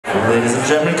Ladies and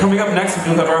gentlemen, coming up next, we do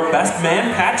have our best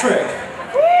man, Patrick.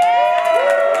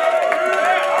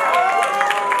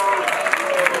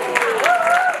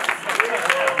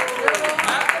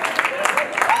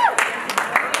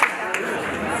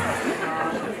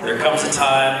 There comes a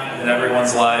time in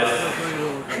everyone's life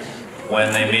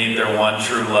when they meet their one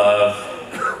true love,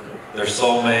 their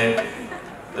soulmate,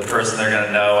 the person they're going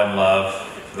to know and love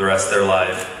for the rest of their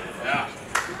life.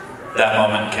 That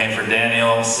moment came for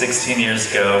Daniel 16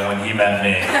 years ago when he met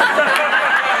me.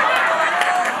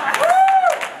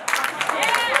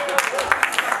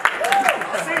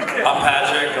 I'm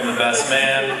Patrick, I'm the best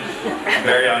man. I'm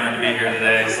very honored to be here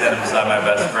today, standing beside my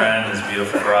best friend, his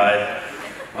beautiful bride,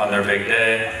 on their big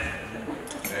day.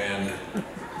 And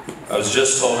I was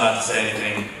just told not to say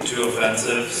anything too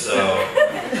offensive, so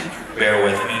bear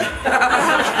with me.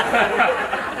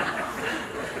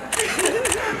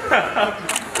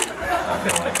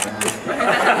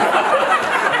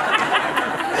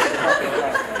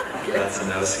 That's a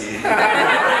no-ski.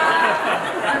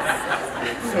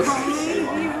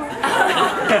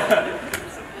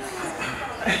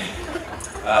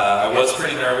 I was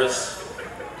pretty nervous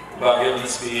about giving the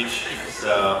speech,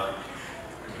 so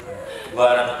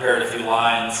glad I prepared a few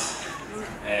lines,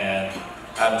 and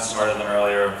having started them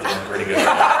earlier, I'm feeling pretty good.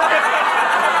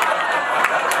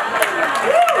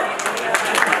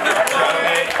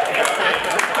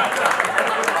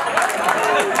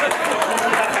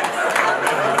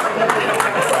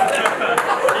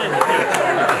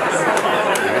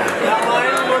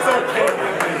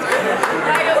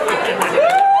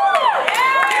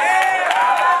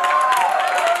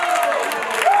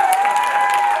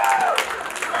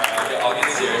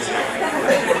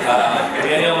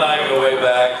 Daniel and I go way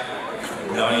back,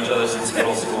 known each other since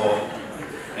middle school,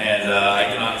 and I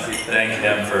can honestly thank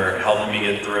him for helping me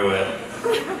get through it.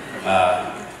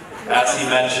 As he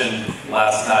mentioned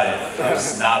last night, I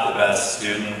was not the best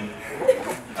student,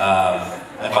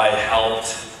 and by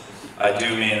helped, I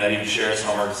do mean that he would share his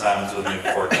homework assignments with me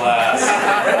before class,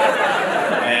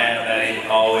 and that he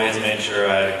always made sure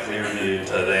I had a clear view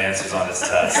to the answers on his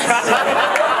tests.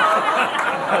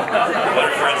 What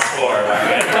are friends for,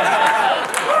 right?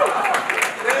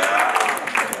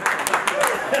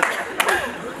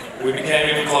 We became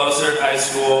even closer in high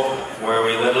school, where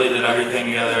we literally did everything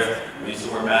together. We used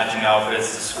to wear matching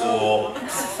outfits to school.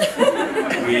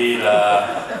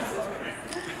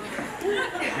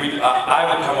 I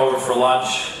would come over for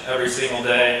lunch every single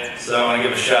day, so I want to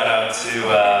give a shout out to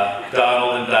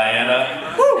Donald and Diana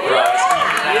for always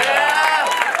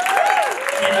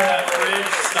keeping that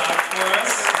fridge stocked for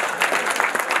us.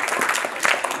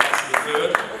 Next to the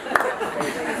food.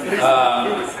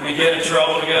 We get in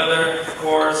trouble together, of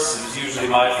course. It was usually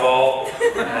my fault,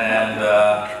 and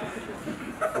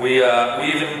we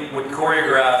even would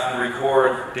choreograph and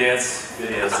record dance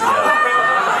videos together.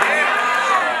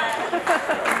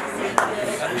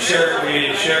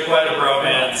 We share quite a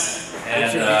bromance,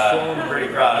 and I'm pretty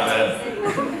proud of it.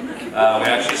 We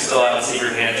actually still have a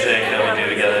secret handshake that we do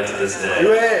together to this day.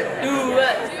 Do it! Do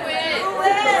it!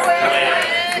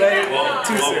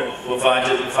 We'll find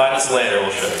us later,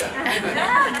 we'll show you.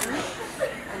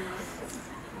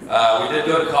 We did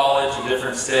go to college in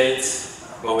different states,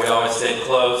 but we always stayed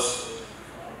close.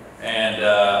 And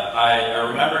I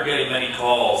remember getting many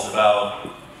calls about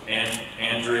Amber.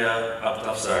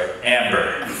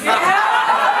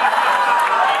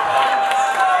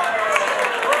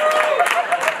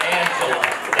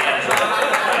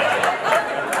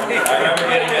 I remember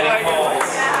getting many calls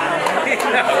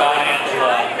about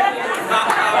Angela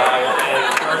when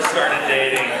we first started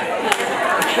dating,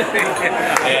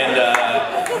 and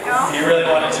he really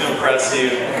wanted to impress you,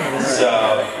 so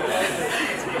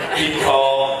he'd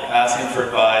call asking for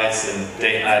advice and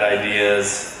date night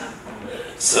ideas.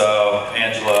 So,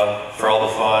 Angela, for all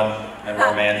the fun and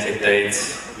romantic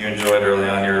dates you enjoyed early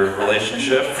on in your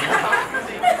relationship,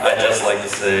 I'd just like to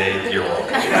say you're welcome.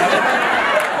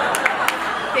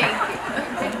 Thank you.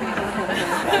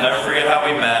 I'll never forget how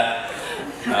we met.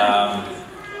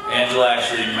 Angela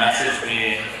actually messaged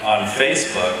me on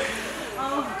Facebook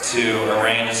to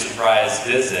arrange a surprise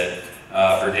visit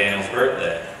for Daniel's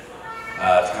birthday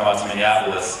to come out to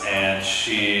Minneapolis, and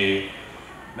she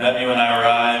met me when I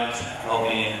arrived, helped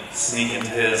me sneak into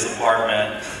his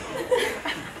apartment,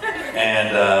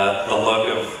 and the look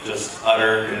of just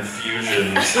utter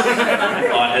confusion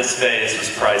on his face was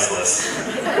priceless.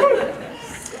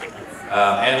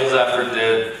 Angela's effort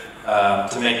did,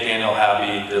 to make Daniel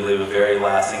happy, did leave a very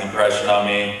lasting impression on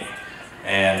me,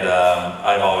 and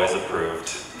I've always approved.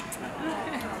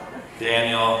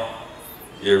 Daniel,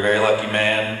 you're a very lucky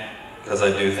man, because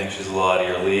I do think she's a lot out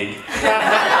of your league.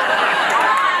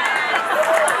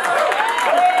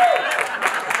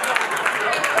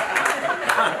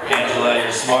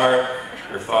 smart,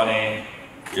 you're funny,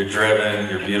 you're driven,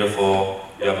 you're beautiful,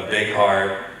 you have a big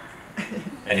heart,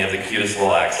 and you have the cutest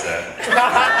little accent.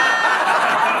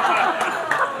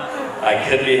 I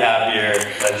couldn't be happier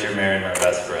that you're marrying my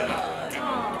best friend.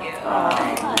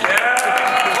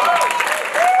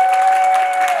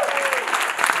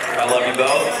 I love you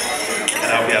both,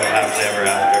 and I hope you have a happily ever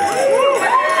after.